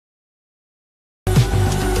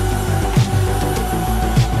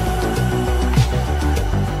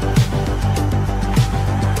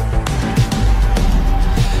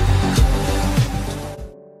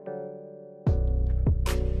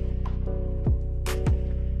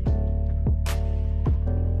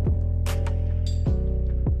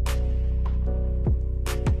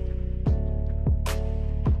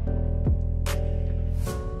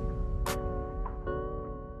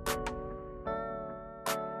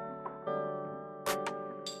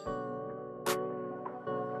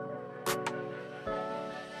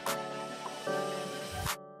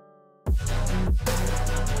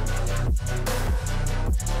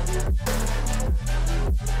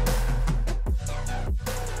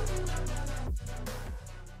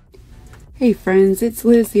Hey friends, it's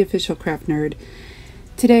Liz, the official craft nerd.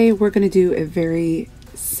 Today we're going to do a very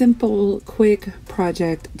simple, quick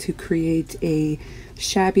project to create a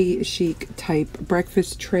shabby chic type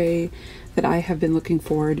breakfast tray that I have been looking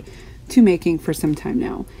forward to making for some time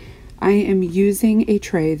now. I am using a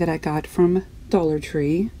tray that I got from Dollar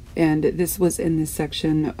Tree, and this was in this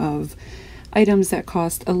section of items that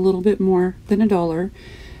cost a little bit more than $1,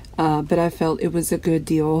 but I felt it was a good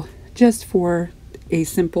deal just for a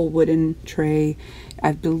simple wooden tray.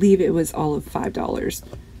 I believe it was all of $5.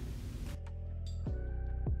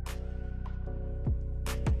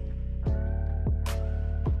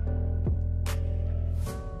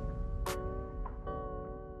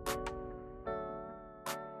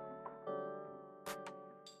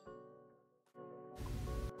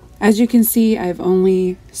 As you can see, I've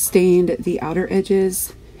only stained the outer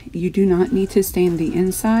edges. You do not need to stain the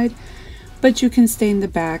inside, but you can stain the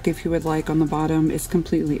back if you would like on the bottom. It's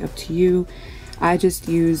completely up to you. I just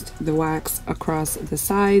used the wax across the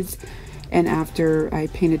sides, and after I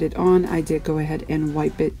painted it on, I did go ahead and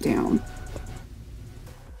wipe it down.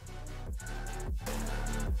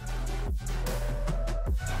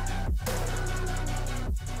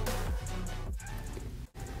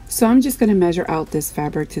 So I'm just going to measure out this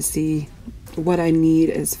fabric to see what I need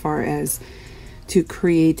as far as to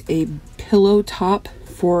create a pillow top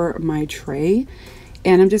for my tray,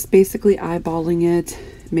 and I'm just basically eyeballing it,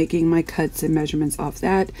 making my cuts and measurements off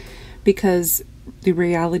that, because the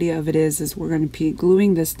reality of it is we're going to be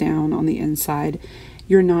gluing this down on the inside.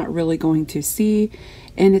 You're not really going to see,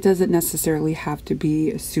 and it doesn't necessarily have to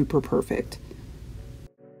be super perfect.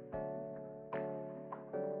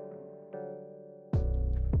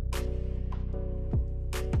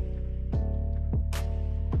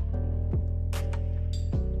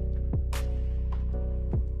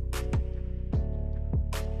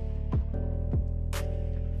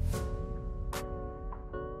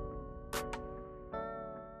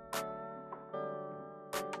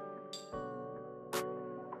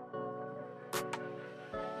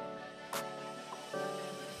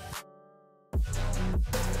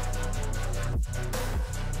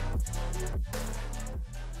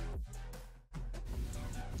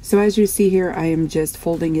 So as you see here, I am just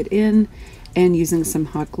folding it in and using some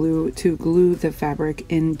hot glue to glue the fabric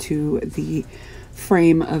into the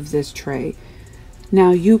frame of this tray.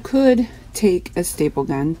 Now you could take a staple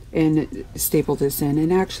gun and staple this in,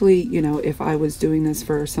 and actually, you know, if I was doing this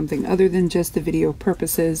for something other than just the video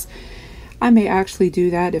purposes, I may actually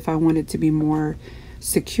do that if I wanted to be more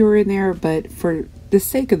secure in there, but for the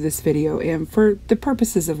sake of this video and for the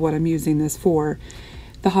purposes of what I'm using this for,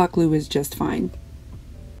 the hot glue is just fine.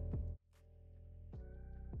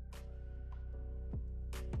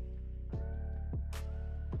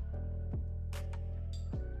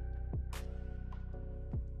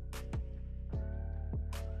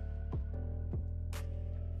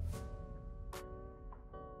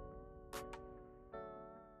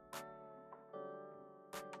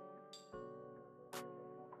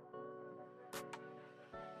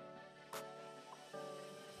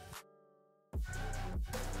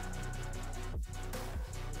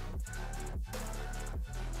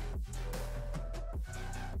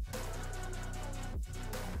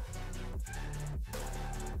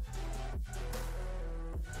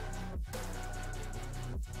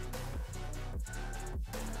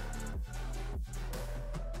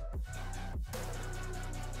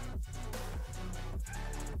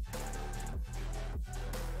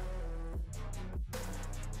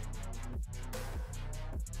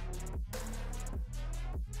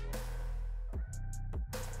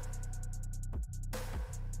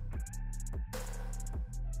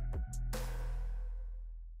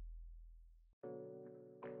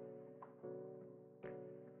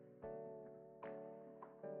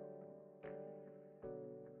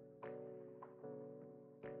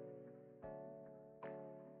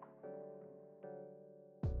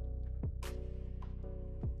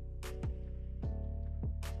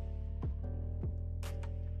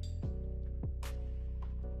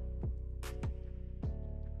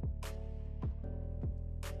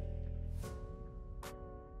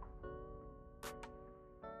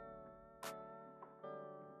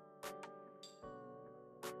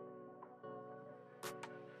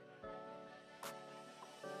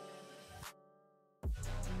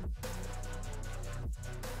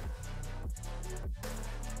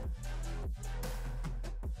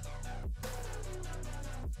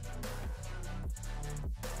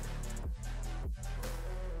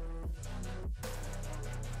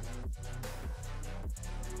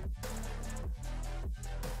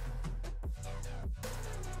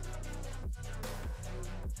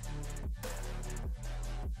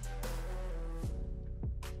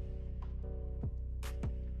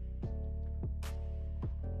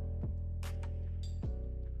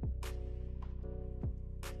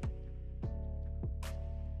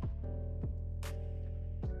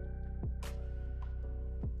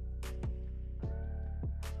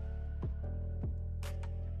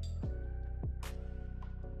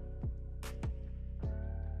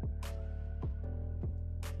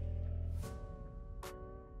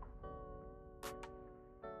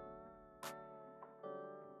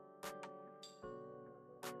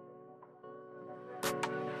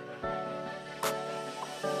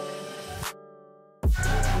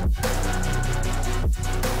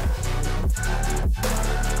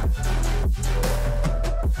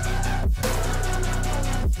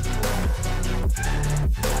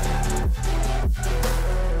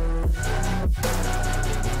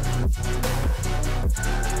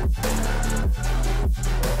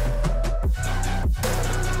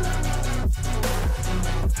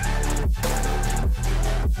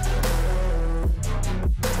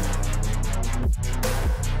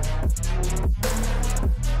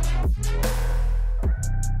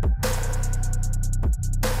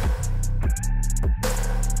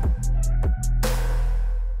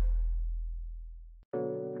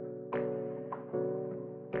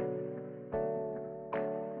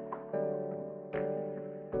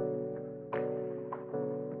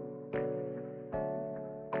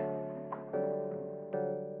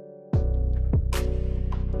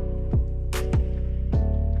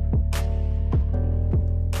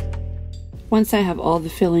 Once I have all the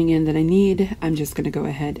filling in that I need, I'm just going to go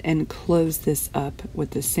ahead and close this up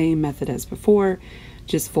with the same method as before,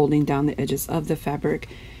 just folding down the edges of the fabric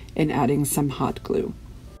and adding some hot glue.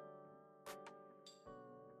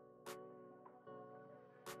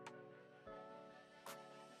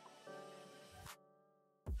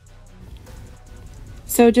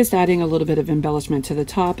 So just adding a little bit of embellishment to the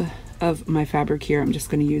top of my fabric here. I'm just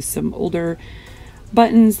going to use some older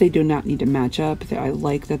buttons. They do not need to match up. I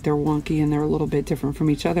like that they're wonky and they're a little bit different from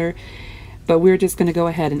each other. But we're just going to go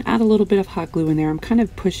ahead and add a little bit of hot glue in there. I'm kind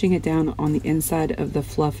of pushing it down on the inside of the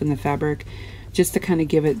fluff in the fabric just to kind of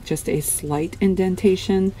give it just a slight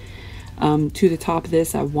indentation to the top of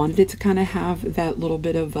this. I wanted it to kind of have that little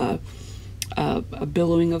bit of a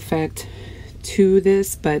billowing effect to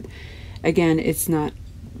this, but again, it's not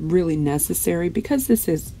really necessary because this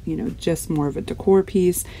is, you know, just more of a decor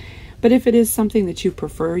piece. But if it is something that you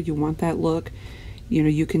prefer, you want that look, you know,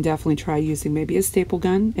 you can definitely try using maybe a staple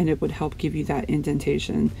gun, and it would help give you that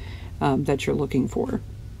indentation that you're looking for.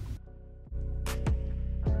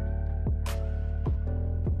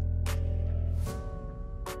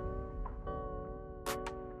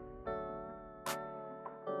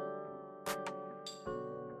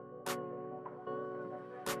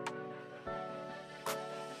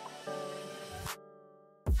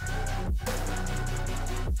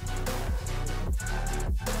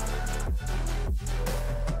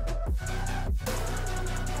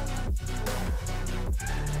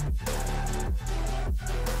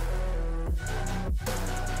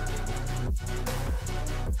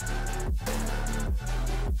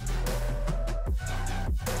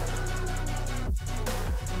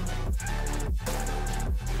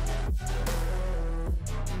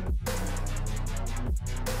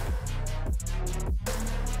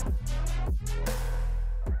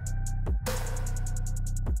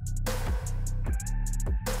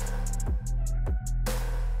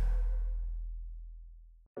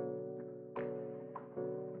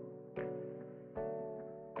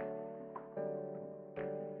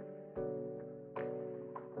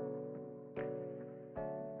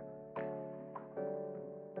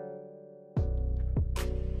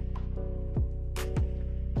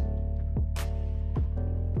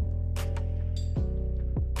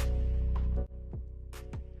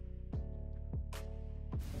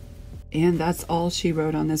 And that's all she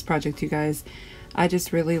wrote on this project, you guys. I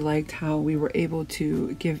just really liked how we were able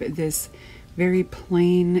to give this very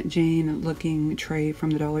plain Jane looking tray from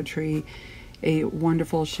the Dollar Tree a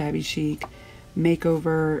wonderful shabby chic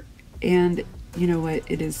makeover. And you know what,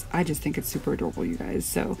 it is, I just think it's super adorable, you guys.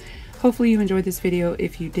 So hopefully you enjoyed this video.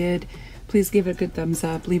 If you did, please give it a good thumbs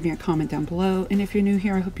up, leave me a comment down below, and if you're new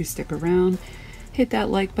here, I hope you stick around. Hit that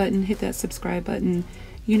like button, hit that subscribe button,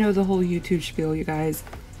 you know the whole YouTube spiel, you guys.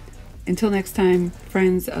 Until next time,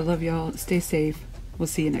 friends, I love y'all. Stay safe. We'll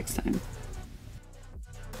see you next time.